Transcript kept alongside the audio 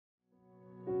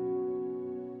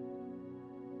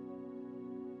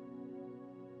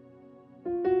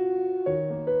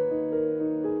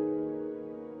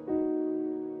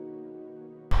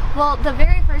Well, the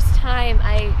very first time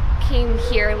I came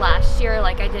here last year,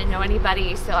 like I didn't know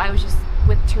anybody, so I was just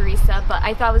with Teresa, but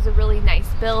I thought it was a really nice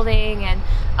building, and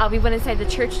we went inside the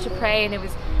church to pray, and it was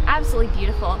absolutely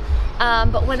beautiful.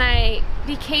 But when I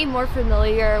became more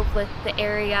familiar with the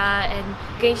area and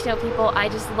getting to know people, I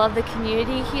just love the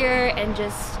community here and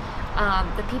just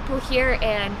the people here,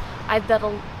 and I've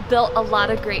built a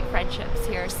lot of great friendships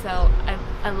here, so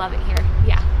I love it here.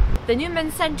 Yeah. The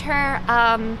Newman Center,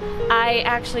 I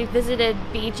actually visited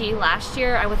BG last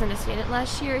year. I wasn't a student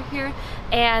last year here,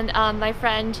 and my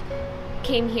friend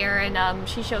came here and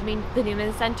she showed me the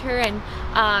Newman Center, and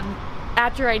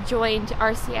after I joined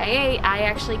RCIA, I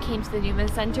actually came to the Newman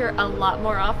Center a lot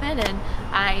more often, and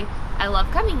I love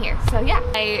coming here. So yeah,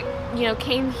 I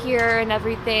came here and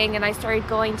everything, and I started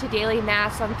going to daily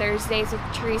mass on Thursdays with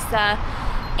Teresa,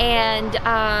 and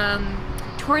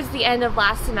towards the end of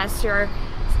last semester,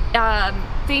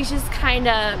 things just kind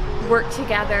of worked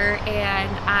together, and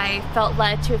I felt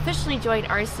led to officially join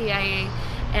RCIA,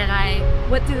 and I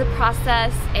went through the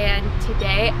process, and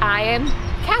today I am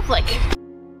Catholic.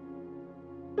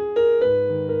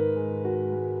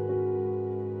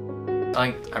 I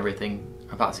liked everything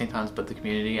about St. Thomas, but the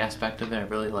community aspect of it I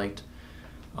really liked.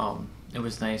 It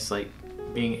was nice, like,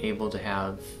 being able to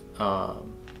have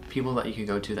people that you could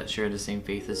go to that share the same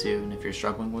faith as you, and if you're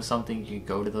struggling with something, you can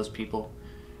go to those people,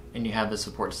 and you have a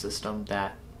support system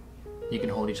that you can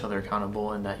hold each other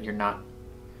accountable, and that you're not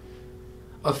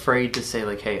afraid to say,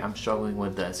 like, hey, I'm struggling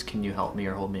with this, can you help me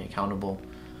or hold me accountable?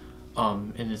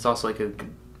 And it's also like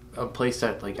a place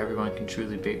that, like, everyone can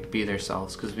truly be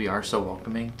themselves, because we are so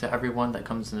welcoming to everyone that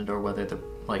comes in the door, whether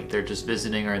they're just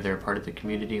visiting or they're part of the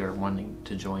community or wanting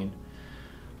to join.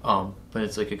 But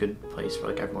it's like a good place for,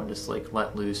 like, everyone just, like,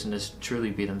 let loose and just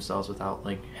truly be themselves without,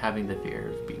 like, having the fear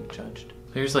of being judged.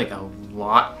 There's, like, a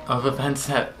lot of events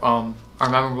that are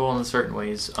memorable in certain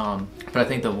ways, but I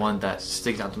think the one that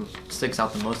sticks out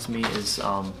the most to me is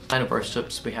night of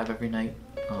worships we have every night.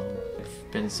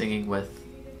 I've been singing with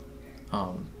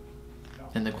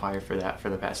in the choir for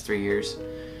the past 3 years,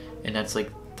 and that's, like,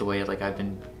 the way, like,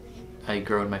 I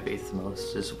grow in my faith the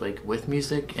most, is, like, with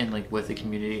music and, like, with a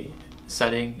community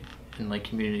setting and, like,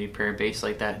 community prayer based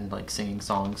like that, and, like, singing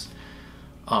songs,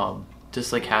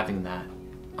 just, like, having that,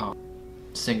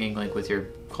 singing, like, with your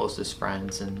closest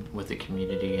friends and with the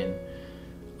community, and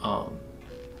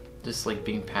just, like,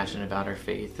 being passionate about our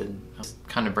faith, and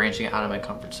kind of branching out of my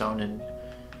comfort zone,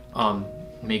 and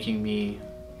making me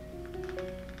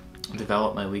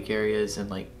develop my weak areas, and,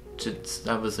 like,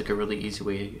 that was, like, a really easy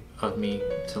way of me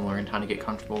to learn how to get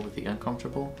comfortable with the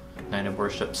uncomfortable. Night of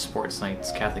worship, sports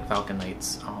nights, Catholic Falcon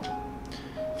nights,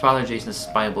 Father Jason's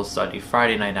Bible study,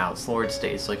 Friday night outs, Lord's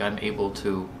Days. Like, I'm able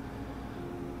to,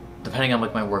 depending on,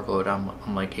 like, my workload,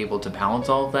 I'm like able to balance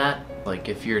all of that. Like,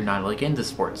 if you're not, like, into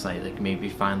sports night, like, maybe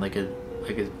find like a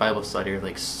Bible study, or,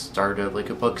 like, start a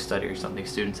book study or something.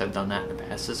 Students have done that in the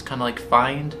past. Just kind of, like,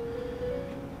 find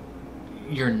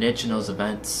your niche in those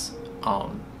events,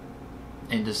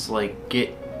 and just, like,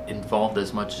 get involved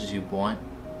as much as you want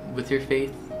with your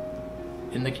faith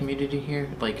in the community here.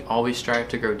 Like, always strive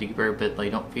to grow deeper, but,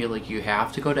 like, don't feel like you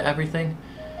have to go to everything.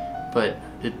 But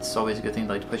it's always a good thing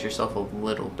to, like, to push yourself a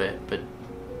little bit. But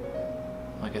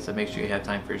like I said, make sure you have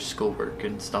time for your schoolwork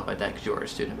and stuff like that, because you are a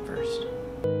student first.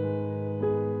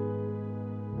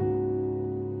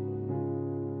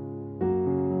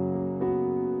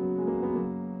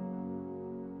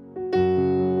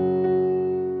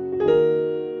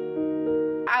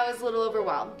 I was a little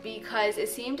overwhelmed because it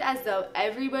seemed as though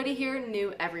everybody here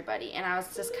knew everybody, and I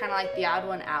was just kind of like the odd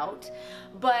one out.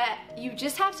 But you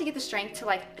just have to get the strength to,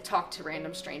 like, talk to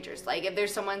random strangers. Like, if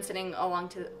there's someone sitting off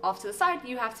to the side,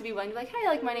 you have to be willing to be like, hey,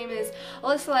 like, my name is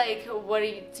Alyssa, like,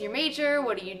 what's your major,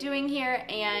 what are you doing here?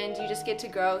 And you just get to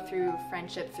grow through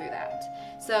friendship through that.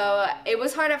 So it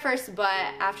was hard at first,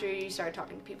 but after you started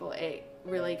talking to people, it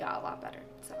really got a lot better.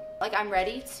 So, like, I'm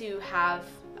ready to have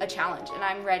a challenge, and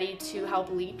I'm ready to help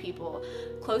lead people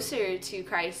closer to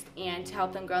Christ and to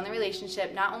help them grow in their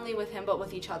relationship, not only with Him but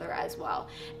with each other as well.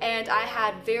 And I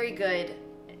had very good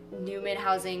Newman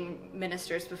housing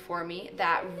ministers before me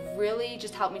that really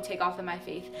just helped me take off in my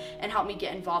faith and help me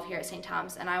get involved here at St.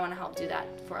 Thomas, and I want to help do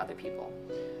that for other people.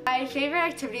 My favorite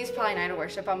activity is probably night of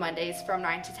worship on Mondays from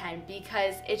 9 to 10,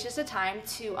 because it's just a time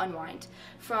to unwind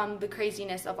from the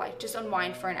craziness of life. Just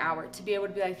unwind for an hour, to be able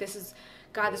to be like, this is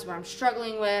God, this is what I'm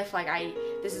struggling with, like,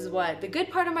 this is what the good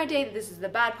part of my day, this is the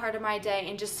bad part of my day,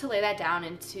 and just to lay that down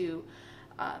and to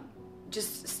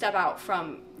just step out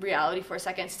from reality for a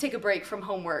second, to take a break from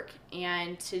homework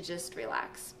and to just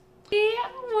relax. We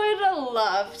would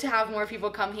love to have more people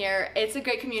come here. It's a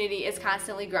great community. It's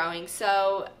constantly growing.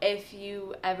 So if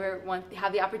you ever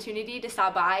have the opportunity to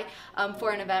stop by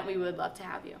for an event, we would love to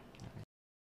have you.